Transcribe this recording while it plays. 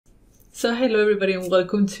So hello everybody and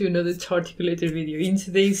welcome to another Charticulator video. In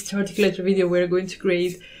today's Charticulator video we're going to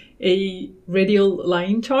create a radial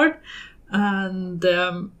line chart, and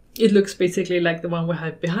it looks basically like the one we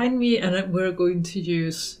have behind me, and we're going to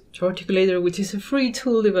use Charticulator, which is a free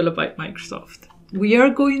tool developed by Microsoft. We are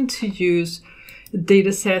going to use a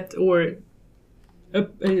data set or a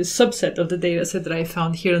subset of the data set that I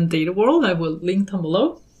found here in Data World. I will link them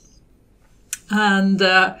below. And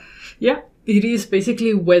yeah, it is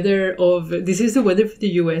basically this is the weather for the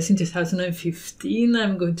US in 2015.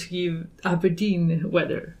 I'm going to give Aberdeen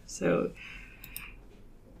weather. So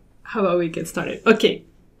how about we get started? Okay,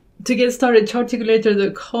 to get started,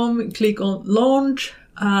 charticulator.com, click on launch,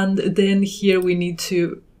 and then here we need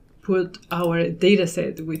to put our data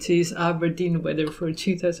set, which is Aberdeen weather for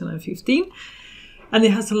 2015. And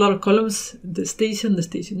it has a lot of columns, the station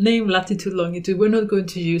name, latitude, longitude. We're not going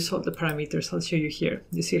to use all the parameters. I'll show you here.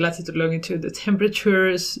 You see latitude, longitude, the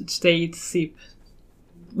temperatures, state, zip.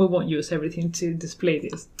 We won't use everything to display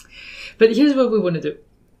this. But here's what we want to do.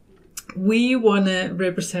 We want to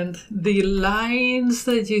represent the lines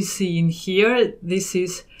that you see in here. This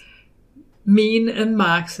is mean and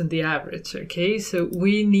max and the average, okay? So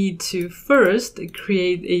we need to first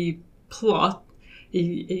create a plot,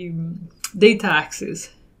 a data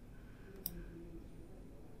axis.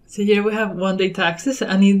 So here we have one data axis,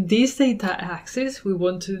 and in this data axis we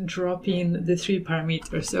want to drop in the 3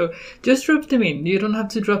 parameters. So just drop them in. You don't have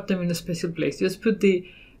to drop them in a special place. Just put the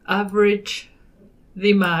average,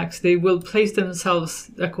 the max. They will place themselves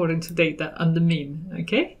according to data, and the mean,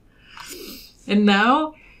 okay? And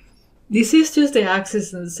now this is just the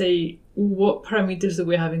axis, and say what parameters do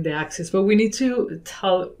we have in the axis, but we need to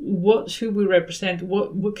tell what should we represent,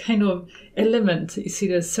 what kind of element. Is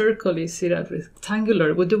it a circle, is it a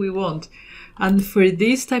rectangular, what do we want? And for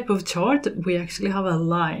this type of chart we actually have a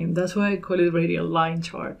line. That's why I call it radial line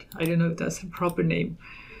chart. I don't know if that's a proper name.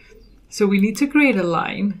 So we need to create a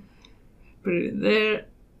line, put it in there,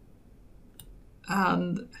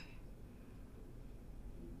 and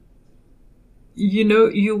you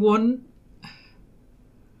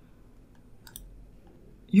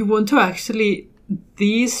want to actually,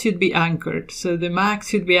 these should be anchored. So the max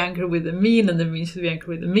should be anchored with the mean, and the mean should be anchored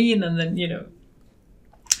with the mean, and then you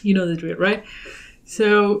know the drill, right?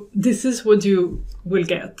 So this is what you will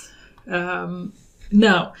get.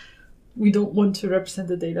 Now we don't want to represent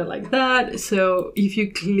the data like that. So if you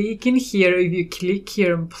click in here, if you click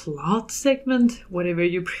here on plot segment, whatever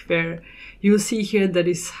you prefer, you'll see here that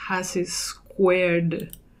it has a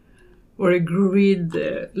squared or a grid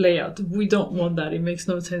layout. We don't want that. It makes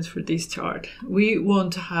no sense for this chart. We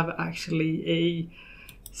want to have actually a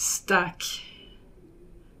stack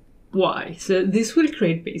Y. So this will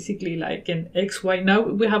create basically like an XY. Now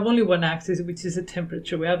we have only one axis, which is the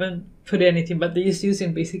temperature. We haven't put anything, but this is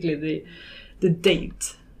using basically the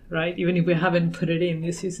date, right? Even if we haven't put it in,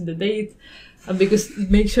 it's using the date. And because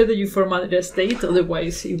make sure that you format it as date,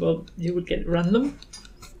 otherwise you will get random.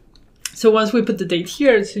 So once we put the date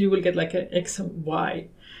here, so you will get like an X and Y.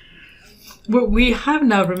 What we have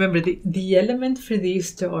now, remember, the element for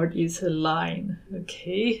this chart is a line,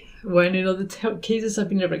 okay? When in other cases have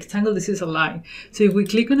been a rectangle, this is a line. So if we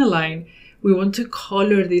click on a line, we want to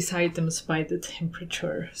color these items by the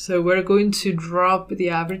temperature. So we're going to drop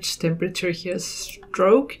the average temperature here,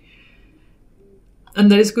 stroke,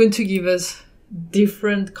 and that is going to give us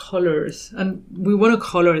different colors. And we want to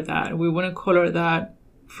color that. We want to color that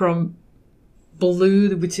from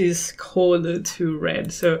blue, which is cold, to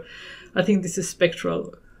red. So I think this is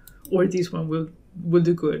spectral, or this one will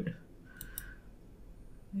do good.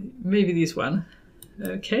 Maybe this one.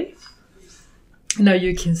 Okay. Now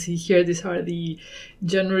you can see here, these are the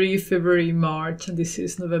January, February, March, and this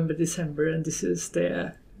is November, December, and this is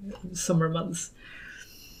the summer months.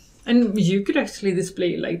 And you could actually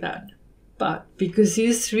display it like that. But because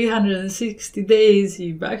it's 360 days,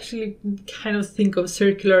 you actually kind of think of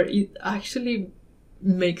circular. It actually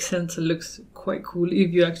makes sense and looks quite cool if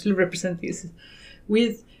you actually represent this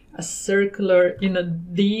with a circular,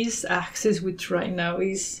 this axis, which right now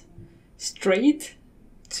is straight,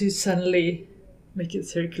 to suddenly make it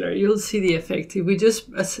circular. You'll see the effect. If we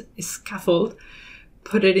just, as a scaffold,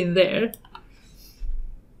 put it in there,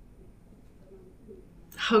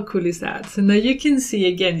 how cool is that? So now you can see,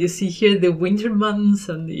 again, you see here the winter months,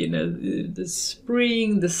 and the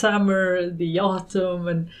spring, the summer, the autumn,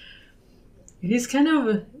 and it is kind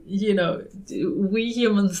of, we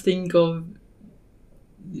humans think of,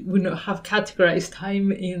 have categorized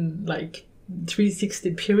time in like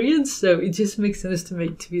 360 periods, so it just makes sense to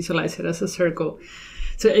visualize it as a circle.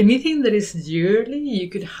 So anything that is yearly, you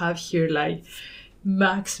could have here like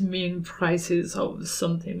max min prices of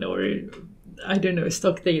something, or I don't know,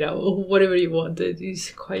 stock data or whatever you want. It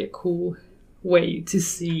is quite a cool way to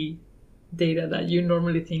see data that you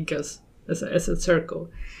normally think as a circle.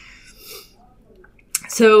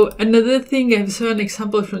 So another thing, I saw an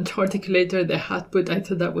example from Charticulator they had put, I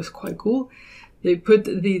thought that was quite cool. They put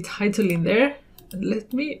the title in there.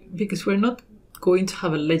 Let me, because we're not going to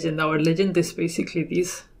have a legend. Our legend is basically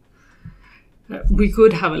this. We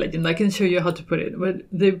could have a legend. I can show you how to put it. But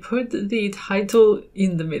they put the title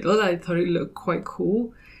in the middle. I thought it looked quite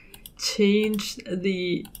cool. Changed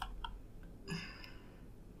the...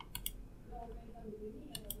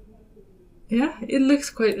 Yeah, it looks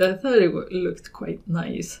quite... I thought it looked quite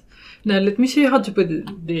nice. Now, let me show you how to put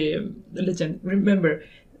the legend. Remember,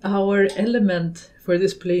 our element for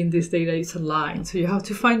displaying this data is a line. So you have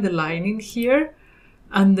to find the line in here.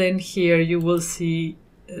 And then here you will see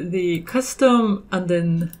the custom and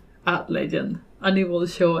then add legend. And it will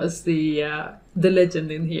show us the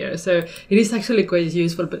legend in here. So it is actually quite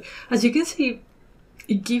useful. But as you can see,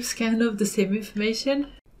 it gives kind of the same information.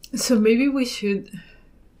 So maybe we should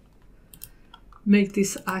make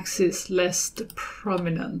this axis less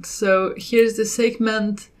prominent. So here's the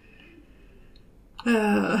segment.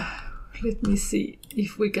 Let me see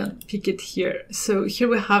if we can pick it here. So here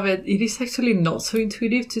we have it. It is actually not so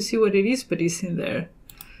intuitive to see what it is, but it's in there.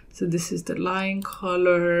 So this is the line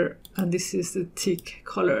color and this is the tick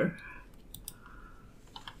color.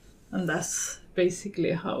 And that's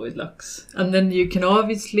basically how it looks. And then you can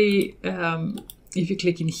obviously, if you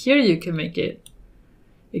click in here, you can make it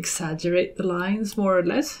exaggerate the lines more or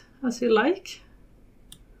less as you like.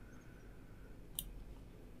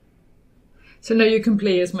 So now you can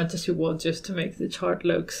play as much as you want just to make the chart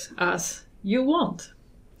looks as you want.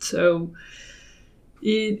 So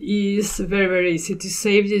it is very, very easy to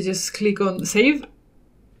save. You just click on save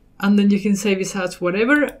and then you can save it as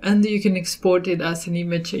whatever, and you can export it as an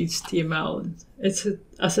image HTML. It's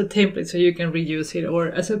as a template so you can reuse it, or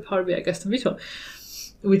as a Power BI custom visual,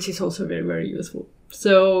 which is also very, very useful.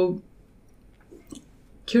 So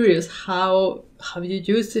curious, how have you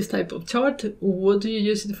used this type of chart? What do you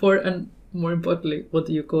use it for? And more importantly, what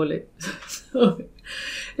do you call it? So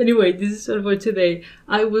anyway, this is all for today.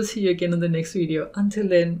 I will see you again on the next video. Until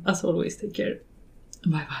then, as always, take care.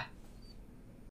 Bye bye.